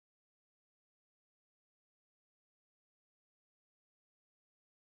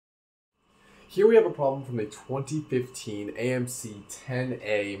Here we have a problem from the 2015 AMC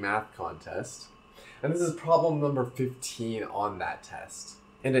 10A math contest, and this is problem number 15 on that test.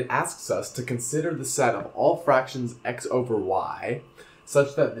 And it asks us to consider the set of all fractions x over y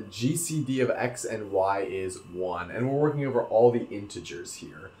such that the GCD of x and y is 1, and we're working over all the integers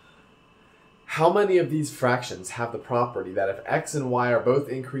here. How many of these fractions have the property that if x and y are both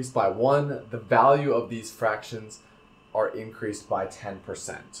increased by 1, the value of these fractions are increased by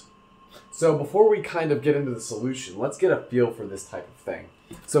 10%? So before we kind of get into the solution, let's get a feel for this type of thing.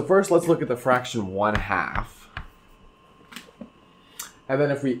 So first, let's look at the fraction 1/2. And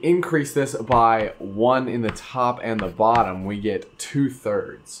then if we increase this by 1 in the top and the bottom, we get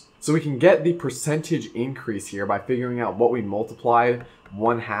 2/3. So we can get the percentage increase here by figuring out what we multiplied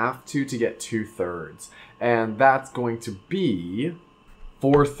 1/2 to get 2/3. And that's going to be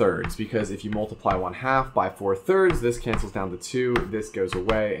 4/3, because if you multiply 1/2 by 4/3, this cancels down to 2, this goes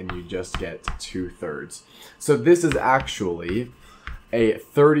away, and you just get 2/3. So this is actually a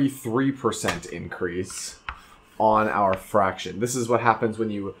 33% increase on our fraction. This is what happens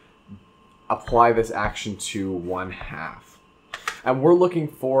when you apply this action to 1/2. And we're looking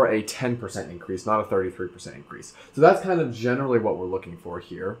for a 10% increase, not a 33% increase. So that's kind of generally what we're looking for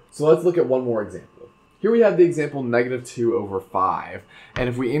here. So let's look at one more example. Here we have the example -2/5, and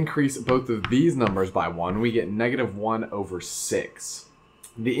if we increase both of these numbers by 1, we get -1/6.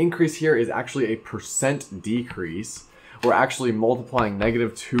 The increase here is actually a percent decrease. We're actually multiplying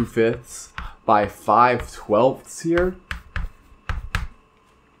 -2/5 by 5/12 here.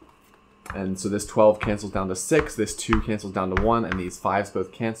 And so this 12 cancels down to 6, this 2 cancels down to 1, and these 5s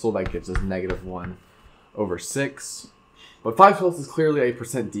both cancel. That gives us -1/6. But 5/12 is clearly a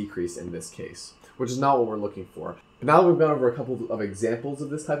percent decrease in this case, which is not what we're looking for. But now that we've gone over a couple of examples of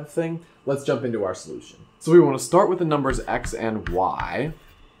this type of thing, let's jump into our solution. So we want to start with the numbers x and y,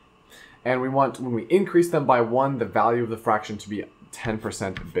 and we want, when we increase them by 1, the value of the fraction to be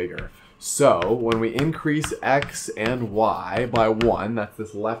 10% bigger. So when we increase x and y by 1, that's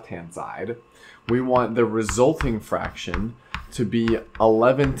this left-hand side, we want the resulting fraction to be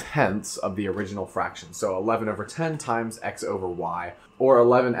 11/10 of the original fraction. So 11/10 times x over y, or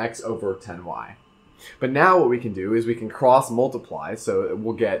 11x over 10y. But now what we can do is we can cross multiply, so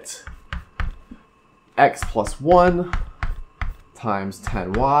we'll get x plus 1 times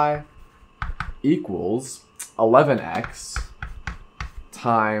 10y equals 11x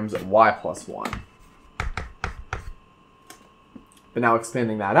times y plus 1. But now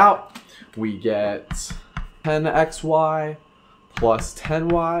expanding that out, we get 10xy plus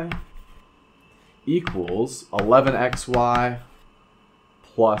 10y equals 11xy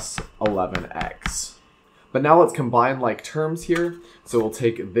plus 11x. But now let's combine like terms here. So we'll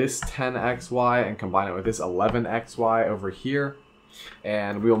take this 10xy and combine it with this 11xy over here.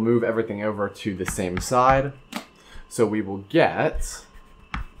 And we'll move everything over to the same side. So we will get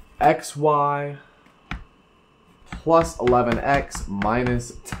xy plus 11x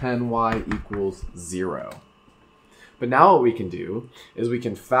minus 10y equals 0. But now what we can do is we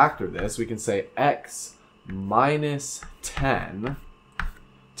can factor this. We can say x minus 10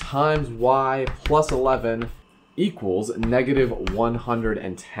 times y plus 11 equals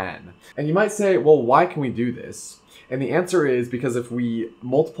 -110. And you might say, well, why can we do this? And the answer is because if we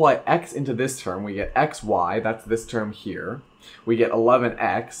multiply x into this term, we get xy, that's this term here. We get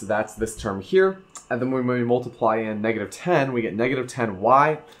 11x, that's this term here. And then when we multiply in -10, we get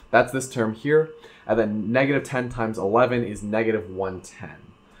 -10y, that's this term here. And then -10 times 11 is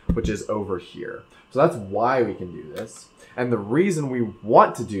 -110, which is over here. So that's why we can do this. And the reason we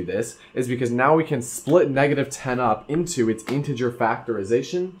want to do this is because now we can split -10 up into its integer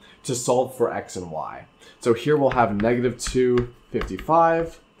factorization to solve for x and y. So here we'll have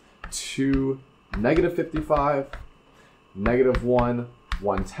 -255, 2, -55, -1,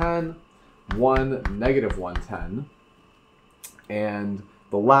 110, 1, -110, and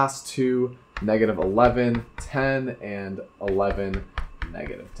the last two, -11, 10, and 11,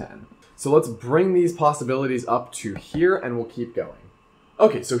 -10. So let's bring these possibilities up to here and we'll keep going.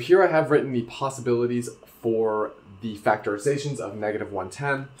 Okay, so here I have written the possibilities for the factorizations of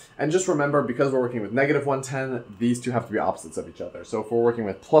 -110. And just remember, because we're working with -110, these two have to be opposites of each other. So if we're working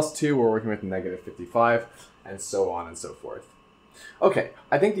with +2, we're working with -55, and so on and so forth. Okay,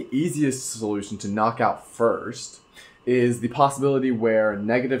 I think the easiest solution to knock out first is the possibility where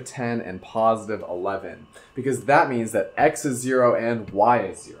 -10 and +11, because that means that x is 0 and y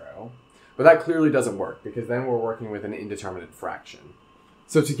is 0. But that clearly doesn't work, because then we're working with an indeterminate fraction.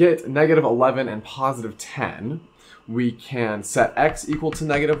 So to get -11 and +10, we can set x equal to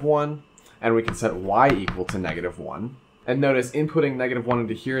 -1, and we can set y equal to -1. And notice inputting negative 1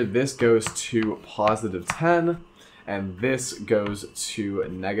 into here, this goes to positive 10, and this goes to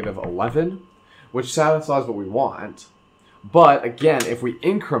negative 11, which satisfies what we want. But again, if we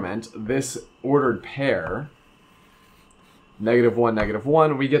increment this ordered pair, negative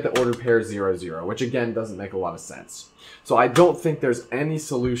 1, we get the ordered pair 0, 0, which again doesn't make a lot of sense. So I don't think there's any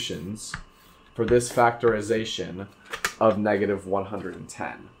solutions for this factorization of negative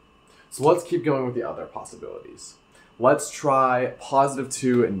 110. So let's keep going with the other possibilities. Let's try positive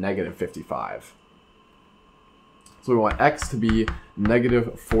 2 and negative 55. So we want x to be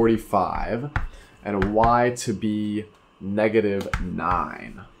negative 45 and y to be negative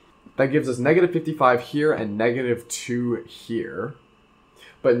 9. That gives us negative 55 here and negative 2 here.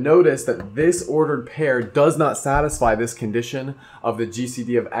 But notice that this ordered pair does not satisfy this condition of the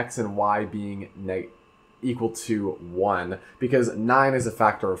GCD of x and y being equal to 1 because 9 is a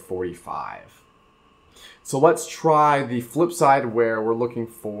factor of 45. So let's try the flip side where we're looking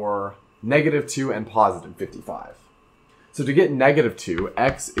for negative 2 and positive 55. So to get negative 2,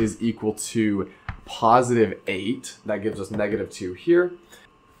 x is equal to positive 8. That gives us negative 2 here.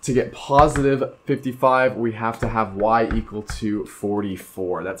 To get positive 55, we have to have y equal to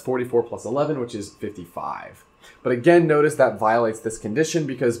 44. That's 44 plus 11, which is 55. But again, notice that violates this condition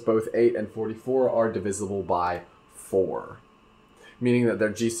because both 8 and 44 are divisible by 4, meaning that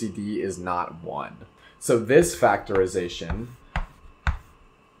their GCD is not 1. So this factorization,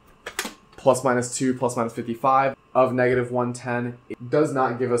 plus minus 2 plus minus 55 of negative 110, it does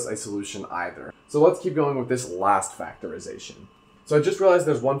not give us a solution either. So let's keep going with this last factorization. So I just realized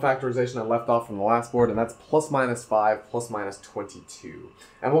there's one factorization I left off from the last board, and that's plus minus 5 plus minus 22.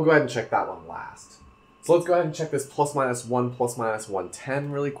 And we'll go ahead and check that one last. So let's go ahead and check this plus minus 1 plus minus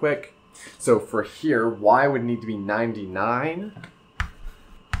 110 really quick. So for here, y would need to be 99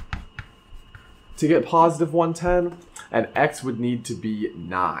 to get positive 110, and x would need to be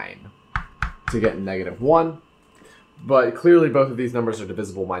 9 to get negative 1. But clearly both of these numbers are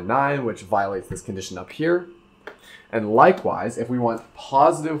divisible by 9, which violates this condition up here. And likewise, if we want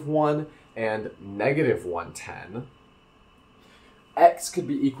positive 1 and negative 110, x could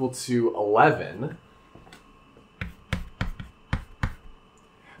be equal to 11.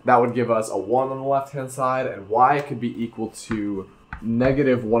 That would give us a 1 on the left-hand side, and y could be equal to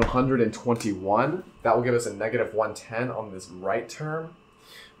negative 121. That will give us a negative 110 on this right term.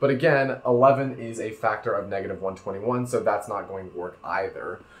 But again, 11 is a factor of negative 121, so that's not going to work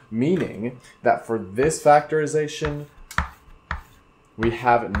either. Meaning that for this factorization, we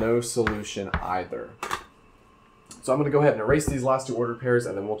have no solution either. So I'm going to go ahead and erase these last two ordered pairs,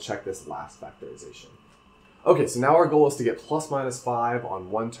 and then we'll check this last factorization. Okay, so now our goal is to get plus minus 5 on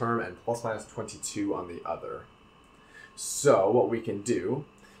one term and plus minus 22 on the other. So what we can do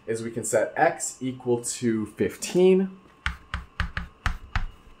is we can set x equal to 15.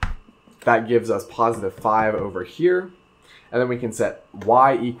 That gives us positive 5 over here. And then we can set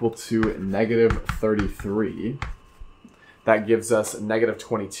y equal to negative 33. That gives us negative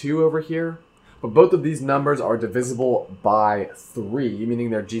 22 over here. But both of these numbers are divisible by 3, meaning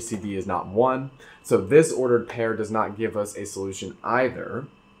their GCD is not 1. So this ordered pair does not give us a solution either.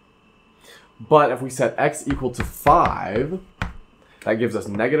 But if we set x equal to 5, that gives us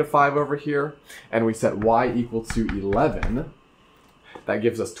negative 5 over here. And we set y equal to 11. That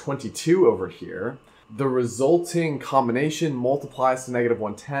gives us 22 over here. The resulting combination multiplies to negative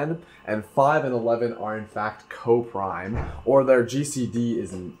 110, and 5 and 11 are in fact co-prime, or their GCD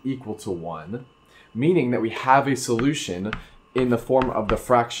is equal to 1, meaning that we have a solution in the form of the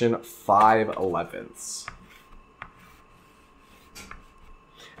fraction 5/11.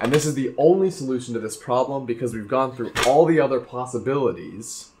 And this is the only solution to this problem because we've gone through all the other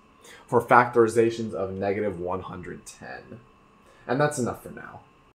possibilities for factorizations of negative 110. And that's enough for now.